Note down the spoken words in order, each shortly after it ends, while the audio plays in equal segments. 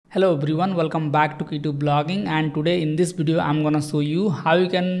Hello everyone, welcome back to Key2 Blogging, and today in this video I'm gonna show you how you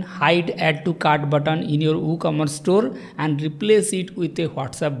can hide add to cart button in your WooCommerce store and replace it with a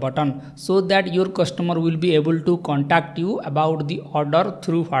WhatsApp button so that your customer will be able to contact you about the order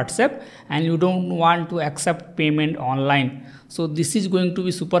through WhatsApp and you don't want to accept payment online. So this is going to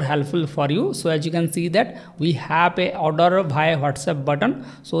be super helpful for you. So as you can see that we have a order via WhatsApp button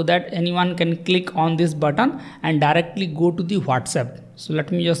so that anyone can click on this button and directly go to the WhatsApp. So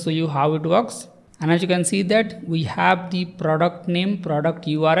let me just show you how it works. And as you can see that we have the product name, product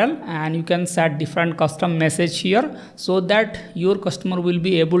URL, and you can set different custom message here so that your customer will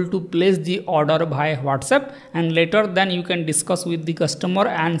be able to place the order via WhatsApp, and later then you can discuss with the customer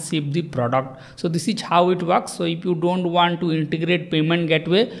and ship the product. So this is how it works. So if you don't want to integrate payment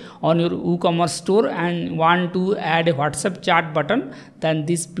gateway on your WooCommerce store and want to add a WhatsApp chat button, then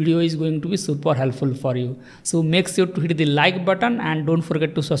this video is going to be super helpful for you. So make sure to hit the like button and don't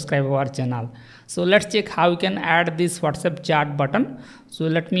forget to subscribe our channel. So let's check how we can add this WhatsApp chat button. So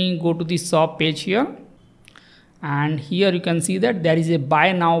let me go to the shop page here, and here you can see that there is a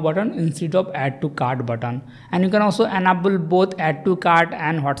buy now button instead of add to cart button, and you can also enable both add to cart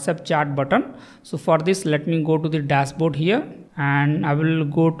and WhatsApp chat button. So for this, let me go to the dashboard here, and I will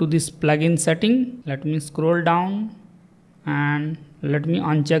go to this plugin setting. Let me scroll down and let me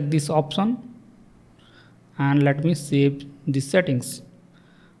uncheck this option and let me save the settings.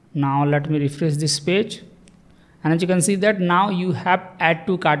 Now let me refresh this page, and as you can see that now you have add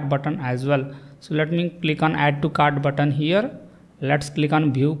to cart button as well. So let me click on add to cart button here. Let's click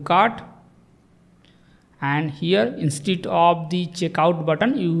on view cart, and here instead of the checkout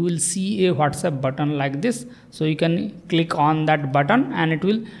button you will see a WhatsApp button like this. So you can click on that button and it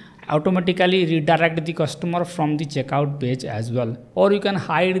will automatically redirect the customer from the checkout page as well, or you can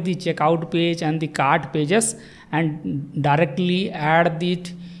hide the checkout page and the cart pages and directly add the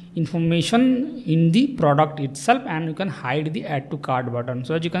information in the product itself, and you can hide the add to cart button.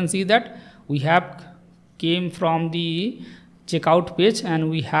 So as you can see that we have came from the checkout page and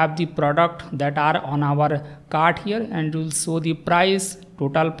we have the product that are on our cart here, and you will show the price,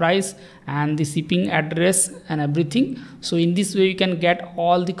 total price, and the shipping address and everything. So in this way you can get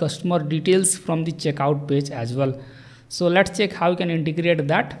all the customer details from the checkout page as well. So let's check how you can integrate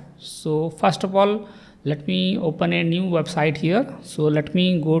that. So first of all, let me open a new website here. So let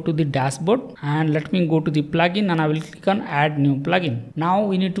me go to the dashboard and let me go to the plugin, and I will click on add new plugin. Now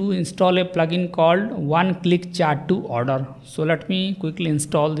we need to install a plugin called one click chat to order. So let me quickly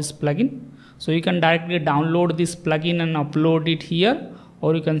install this plugin. So you can directly download this plugin and upload it here,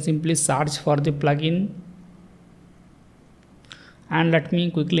 or you can simply search for the plugin. And let me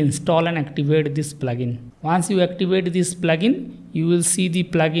quickly install and activate this plugin. Once you activate this plugin, you will see the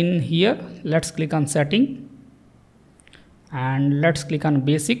plugin here. Let's click on setting and let's click on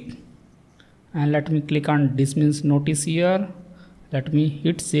basic, and let me click on dismiss notice here. Let me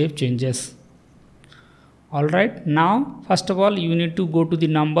hit save changes. Alright, now first of all you need to go to the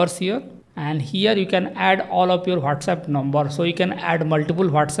numbers here, and here you can add all of your WhatsApp number. So you can add multiple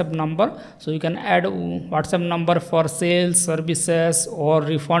WhatsApp number. So you can add WhatsApp number for sales, services, or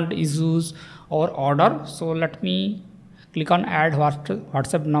refund issues or order. So let me click on add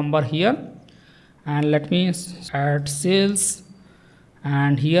WhatsApp number here, and let me add sales,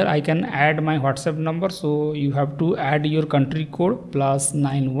 and here I can add my WhatsApp number. So you have to add your country code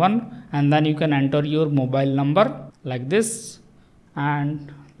 +91, and then you can enter your mobile number like this,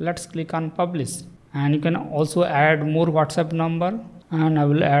 and let's click on publish. And you can also add more WhatsApp number, and I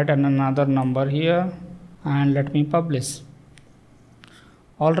will add another number here, and let me publish.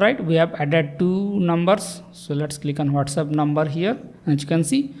 Alright, we have added two numbers. So let's click on WhatsApp number here, and you can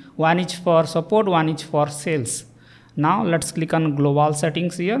see one is for support, one is for sales. Now let's click on global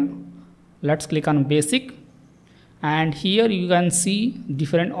settings here. Let's click on basic, and here you can see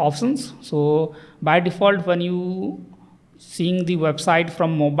different options. So by default, when you seeing the website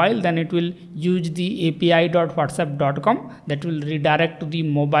from mobile, then it will use the api.whatsapp.com, that will redirect to the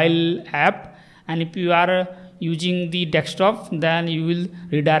mobile app, and if you are using the desktop, then you will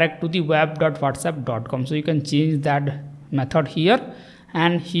redirect to the web.whatsapp.com. So you can change that method here,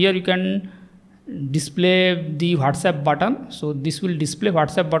 and here you can display the WhatsApp button. So this will display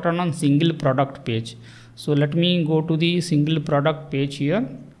WhatsApp button on single product page. So let me go to the single product page here.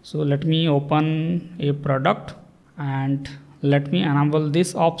 So let me open a product and let me enable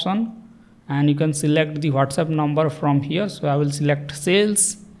this option, and you can select the WhatsApp number from here. So I will select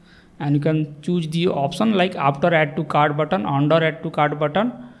sales, and you can choose the option like after add to cart button, under add to cart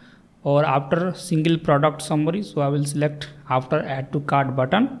button, or after single product summary. So I will select after add to cart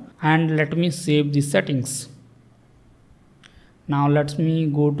button, and let me save the settings. Now let me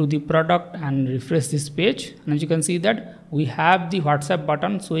go to the product and refresh this page, and as you can see that we have the WhatsApp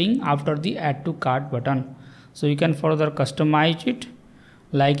button showing after the add to cart button. So you can further customize it,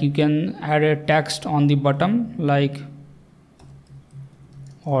 like you can add a text on the button like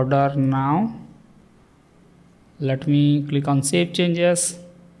order now. Let me click on save changes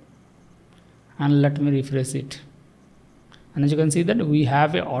and let me refresh it, and as you can see that we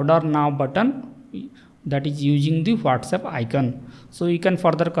have a order now button that is using the WhatsApp icon. So you can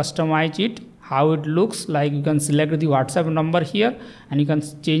further customize it how it looks, like you can select the WhatsApp number here and you can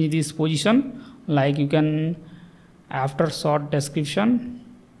change this position, like you can after short description.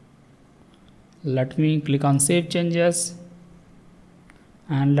 Let me click on save changes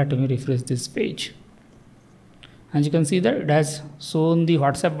and let me refresh this page. As you can see that it has shown the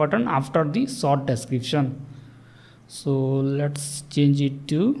WhatsApp button after the short description. So let's change it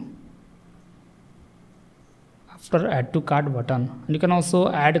to after add to cart button, and you can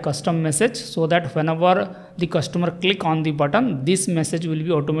also add custom message so that whenever the customer click on the button, this message will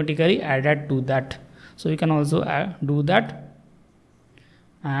be automatically added to that. So you can also do that,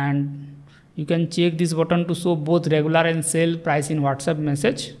 and you can check this button to show both regular and sale price in WhatsApp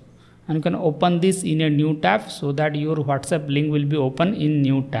message, and you can open this in a new tab so that your WhatsApp link will be open in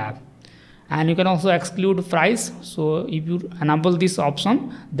new tab. And you can also exclude price. So if you enable this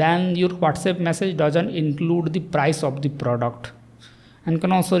option, then your WhatsApp message doesn't include the price of the product. And you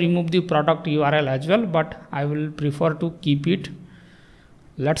can also remove the product URL as well, but I will prefer to keep it.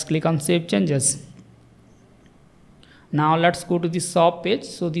 Let's click on save changes. Now let's go to the shop page.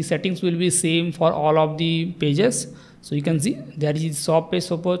 So the settings will be same for all of the pages. So you can see there is shop page.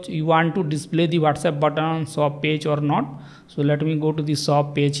 Suppose you want to display the WhatsApp button on shop page or not. So let me go to the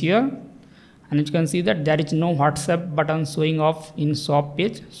shop page here. And you can see that there is no WhatsApp button showing off in shop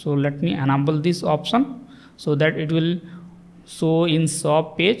page. So let me enable this option so that it will show in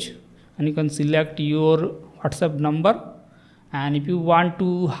shop page, and you can select your WhatsApp number. And if you want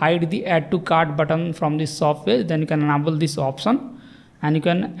to hide the add to cart button from the shop page, then you can enable this option, and you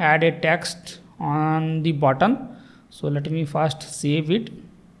can add a text on the button. So let me first save it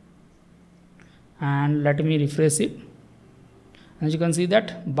and let me refresh it. As you can see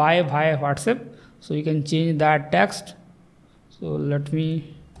that buy via WhatsApp, so you can change that text. So let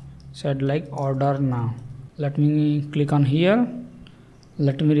me set like order now. Let me click on here,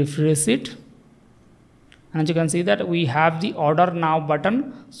 let me refresh it, and as you can see that we have the order now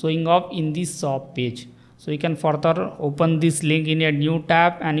button showing up in the shop page. So you can further open this link in a new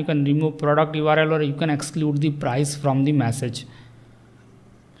tab, and you can remove product URL or you can exclude the price from the message.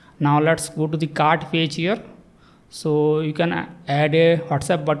 Now let's go to the cart page here. So you can add a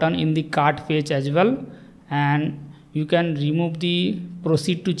WhatsApp button in the cart page as well, and you can remove the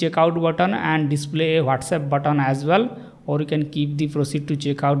proceed to checkout button and display a WhatsApp button as well, or you can keep the proceed to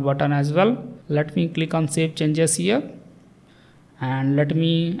checkout button as well. Let me click on save changes here, and let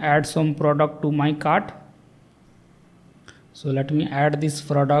me add some product to my cart. So let me add this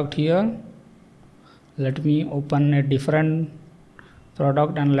product here. Let me open a different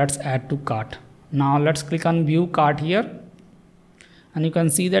product and let's add to cart. Now let's click on view cart here, and you can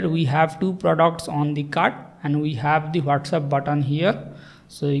see that we have two products on the cart and we have the WhatsApp button here.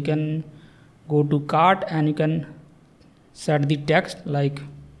 So you can go to cart and you can set the text like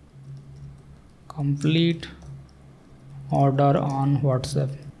complete order on WhatsApp.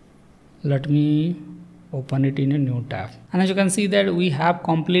 Let me open it in a new tab, and as you can see that we have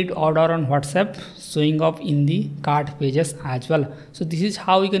complete order on WhatsApp showing up in the cart pages as well. So this is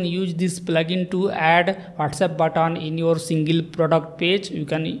how you can use this plugin to add WhatsApp button in your single product page. You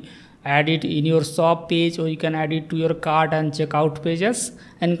can add it in your shop page, or you can add it to your cart and checkout pages,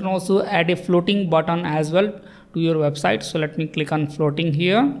 and you can also add a floating button as well to your website. So let me click on floating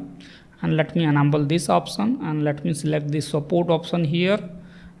here and let me enable this option, and let me select the support option here,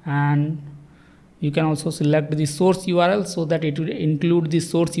 and you can also select the source URL so that it will include the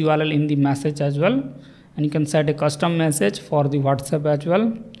source URL in the message as well, and you can set a custom message for the WhatsApp as well,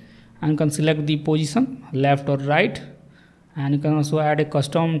 and you can select the position left or right, and you can also add a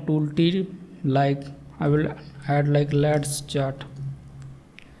custom tooltip, like I will add like let's chat,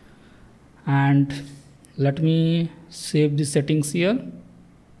 and let me save the settings here,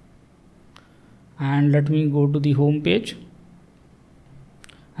 and let me go to the home page.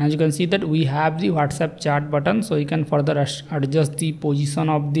 As you can see that we have the WhatsApp chat button, so you can further adjust the position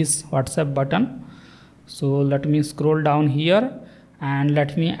of this WhatsApp button. So let me scroll down here and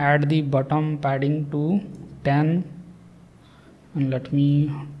let me add the bottom padding to 10, and let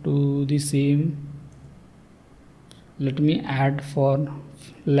me do the same. Let me add for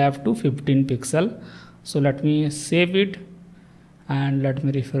left to 15 pixel. So let me save it and let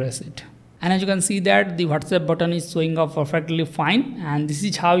me refresh it. And as you can see that the WhatsApp button is showing up perfectly fine, and this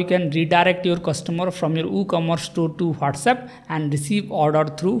is how you can redirect your customer from your WooCommerce store to WhatsApp and receive order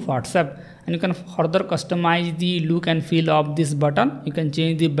through WhatsApp. And you can further customize the look and feel of this button. You can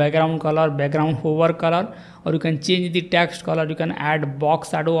change the background color, background hover color, or you can change the text color. You can add box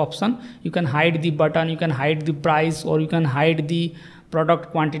shadow option. You can hide the button, you can hide the price, or you can hide the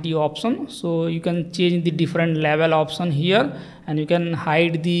product quantity option. So you can change the different level option here, and you can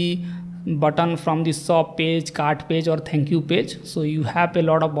hide the button from the shop page, cart page, or thank you page. So you have a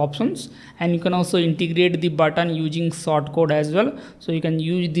lot of options, and you can also integrate the button using shortcode as well. So you can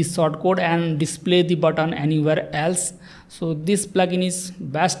use this shortcode and display the button anywhere else. So this plugin is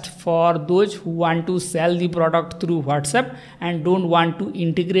best for those who want to sell the product through WhatsApp and don't want to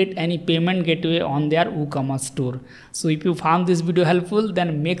integrate any payment gateway on their WooCommerce store. So if you found this video helpful,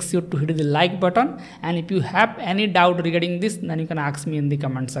 then make sure to hit the like button, and if you have any doubt regarding this, then you can ask me in the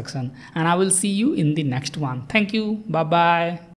comment section, and I will see you in the next one. Thank you. Bye bye.